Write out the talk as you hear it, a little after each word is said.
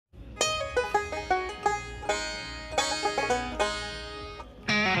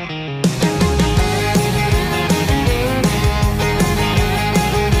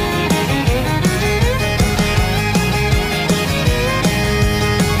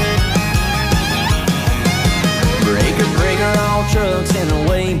trunks and they're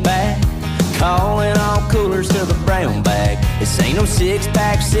way back, calling all coolers to the brown bag. This ain't no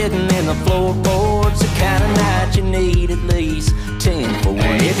six-pack sitting in the floorboards, the kind of night you need at least 10 for.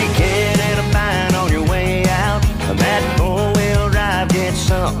 If you get in a bind on your way out, that four-wheel drive gets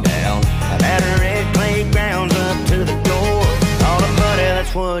sunk down, that red clay grounds up to the door. All the buddy,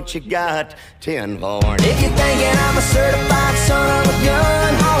 that's what you got 10 for. And if you're thinking I'm a certified son of a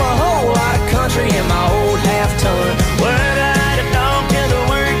gun, haul a whole lot of country in my old half-ton. Word out a dog till the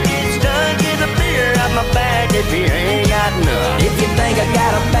work gets done, get the beer out my bag if you ain't got none. If you think I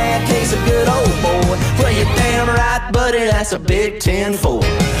got a bad case of good old boy, well, you're damn right, buddy, that's a big 10-4.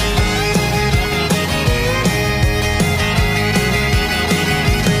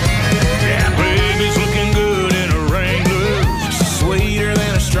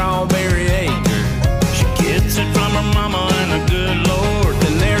 Strawberry acre. She gets it from her mama and the good Lord.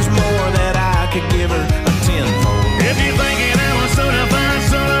 Then there's more that I could give her a 10 for. If you're thinking I'm a certified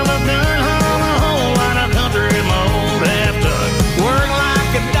son of a gun, haul a whole lot of country in my old half-ton. Work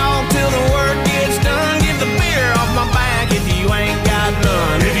like a dog till the work gets done. Get the beer off my back if you ain't got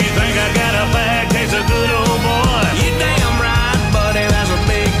none. If you think I got a bad case of good old boy, you damn right, buddy, that's a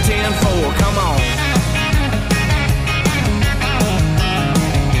big 10-4. Come on.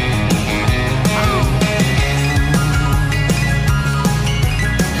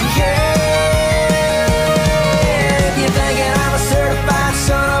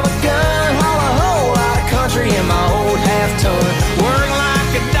 In my old half-ton, work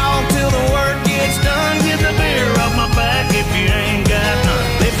like a dog till the work gets done. Get the beer off my back if you ain't got none.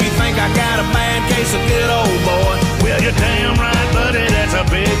 If you think I got a bad case of good old boy, well, you're damn right, buddy, that's a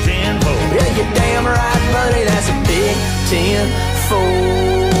big 10-4. Yeah, you're damn right, buddy, that's a big 10-4.